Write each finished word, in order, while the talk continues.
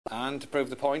And to prove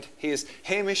the point, here's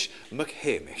Hamish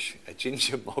Mchamish, a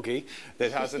ginger moggy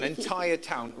that has an entire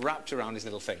town wrapped around his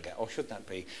little finger, or should that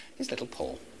be his little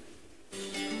paw?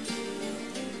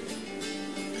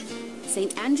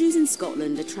 St Andrews in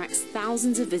Scotland attracts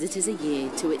thousands of visitors a year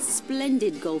to its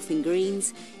splendid golfing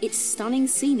greens, its stunning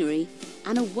scenery,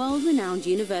 and a world-renowned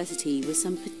university with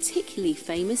some particularly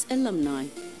famous alumni.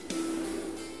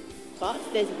 But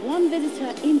there's one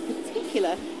visitor in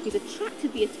particular who's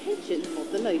attracted the attention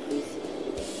of the locals.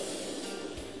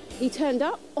 He turned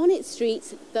up on its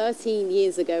streets 13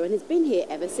 years ago and has been here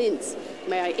ever since.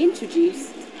 May I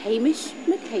introduce Hamish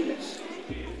Mchamish.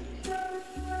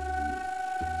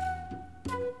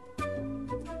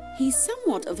 He's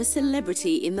somewhat of a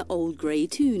celebrity in the old grey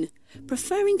tune.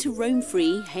 Preferring to roam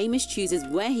free, Hamish chooses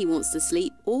where he wants to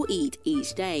sleep or eat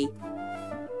each day.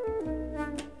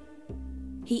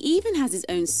 He even has his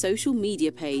own social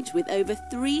media page with over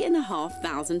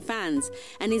 3,500 fans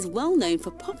and is well known for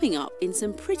popping up in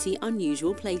some pretty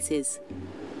unusual places.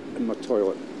 In my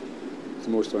toilet. It's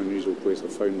the most unusual place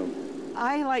I've found them.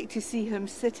 I like to see him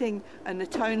sitting on the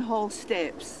town hall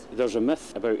steps. There's a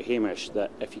myth about Hamish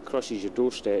that if he crosses your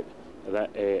doorstep,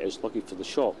 that is lucky for the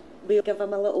shop. We'll give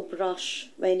him a little brush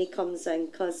when he comes in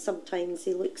because sometimes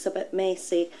he looks a bit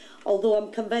messy. Although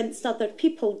I'm convinced other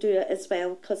people do it as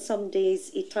well because some days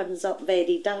he turns up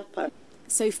very dapper.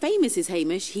 So famous is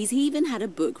Hamish, he's even had a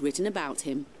book written about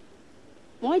him.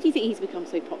 Why do you think he's become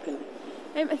so popular?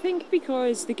 I think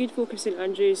because the good folk of St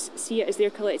Andrews see it as their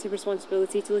collective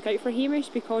responsibility to look out for Hamish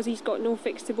because he's got no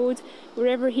fixed abode.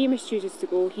 Wherever Hamish chooses to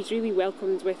go, he's really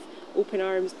welcomed with open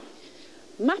arms.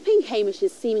 Mapping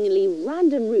Hamish's seemingly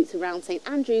random routes around St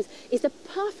Andrews is the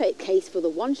perfect case for the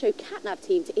One Show Catnap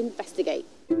team to investigate.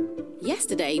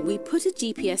 Yesterday, we put a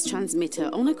GPS transmitter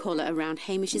on a collar around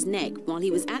Hamish's neck while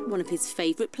he was at one of his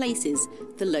favourite places,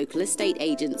 the local estate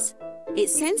agents. It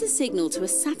sends a signal to a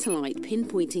satellite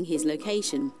pinpointing his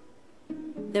location.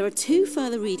 There are 2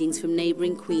 further readings from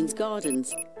neighbouring Queen's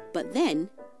Gardens, but then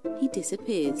he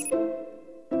disappears.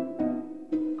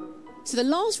 So the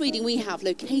last reading we have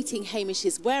locating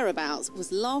Hamish's whereabouts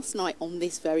was last night on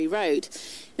this very road.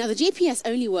 Now the GPS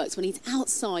only works when he's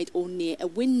outside or near a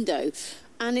window.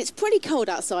 And it's pretty cold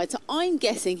outside, so I'm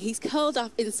guessing he's curled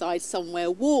up inside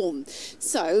somewhere warm.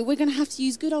 So we're going to have to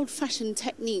use good old-fashioned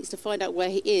techniques to find out where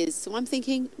he is. So I'm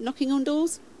thinking, knocking on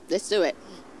doors? Let's do it.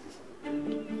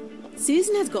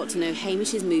 Susan has got to know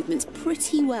Hamish's movements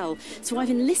pretty well, so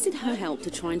I've enlisted her help to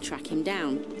try and track him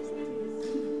down.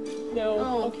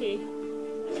 No, okay.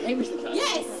 Hamish the cat?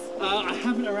 Yes! I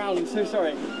haven't around, I'm so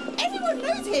sorry. Everyone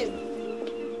knows him!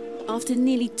 After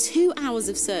nearly 2 hours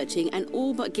of searching and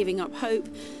all but giving up hope,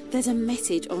 there's a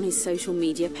message on his social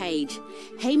media page.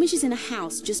 Hamish is in a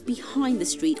house just behind the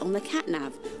street on the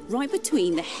catnav, right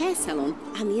between the hair salon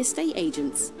and the estate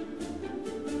agents.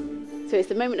 So it's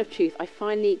the moment of truth. I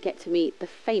finally get to meet the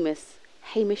famous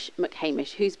Hamish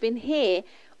Mchamish, who's been here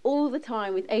all the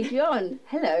time with Adrian.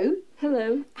 Hello.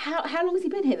 Hello. How long has he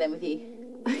been here then with you?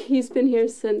 He's been here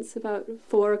since about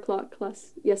 4 o'clock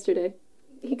yesterday.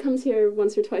 He comes here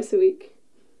once or twice a week.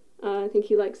 I think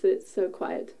he likes it, it's so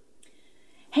quiet.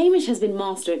 Hamish has been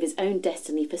master of his own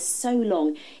destiny for so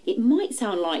long, it might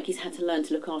sound like he's had to learn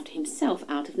to look after himself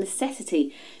out of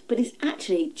necessity, but he's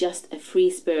actually just a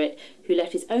free spirit who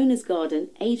left his owner's garden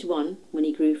aged 1 when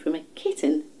he grew from a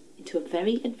kitten into a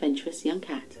very adventurous young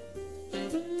cat.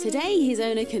 Today, his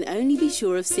owner can only be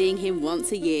sure of seeing him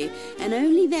once a year, and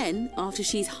only then after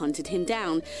she's hunted him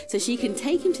down, so she can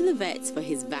take him to the vets for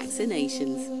his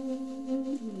vaccinations.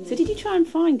 So did you try and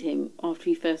find him after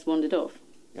he first wandered off?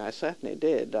 I certainly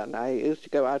did, and I used to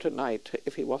go out at night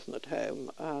if he wasn't at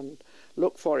home and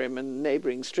look for him in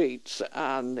neighbouring streets,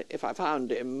 and if I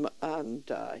found him and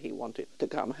he wanted to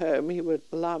come home, he would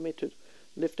allow me to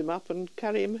lift him up and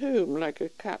carry him home like a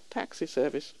cat taxi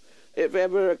service. If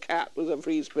ever a cat was a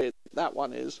free spirit, that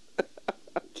one is.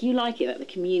 Do you like it that the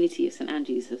community of St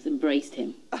Andrews has embraced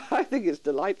him? I think it's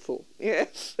delightful,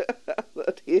 yes,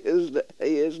 that he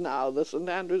is now the St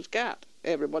Andrews cat.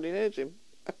 Everybody knows him.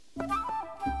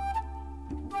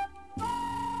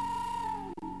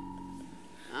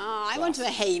 I want to a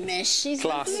Hamish. He's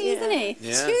lovely, isn't he?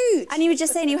 Yeah. Cute. And you were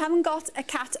just saying you haven't got a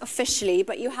cat officially,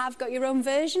 but you have got your own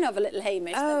version of a little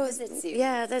Hamish that visits you.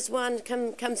 Yeah, there's one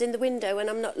comes in the window when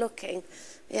I'm not looking.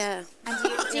 Yeah. And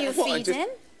do you feed him?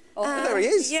 There he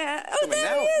is. Yeah. Oh, Coming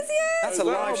there now. he is, yes. That's a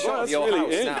live shot of your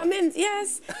really house now. Come in,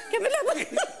 yes. Give me a look.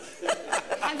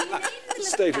 Have you named the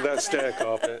State of that stair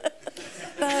carpet.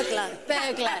 Burglar.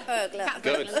 Burglar. Cat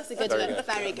Good. burglar. That's a good Very one. good.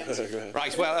 Very good.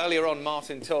 Right, well, earlier on,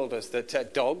 Martin told us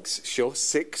that dogs show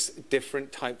 6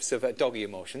 different types of doggy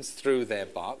emotions through their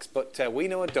barks, but we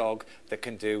know a dog that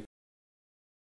can do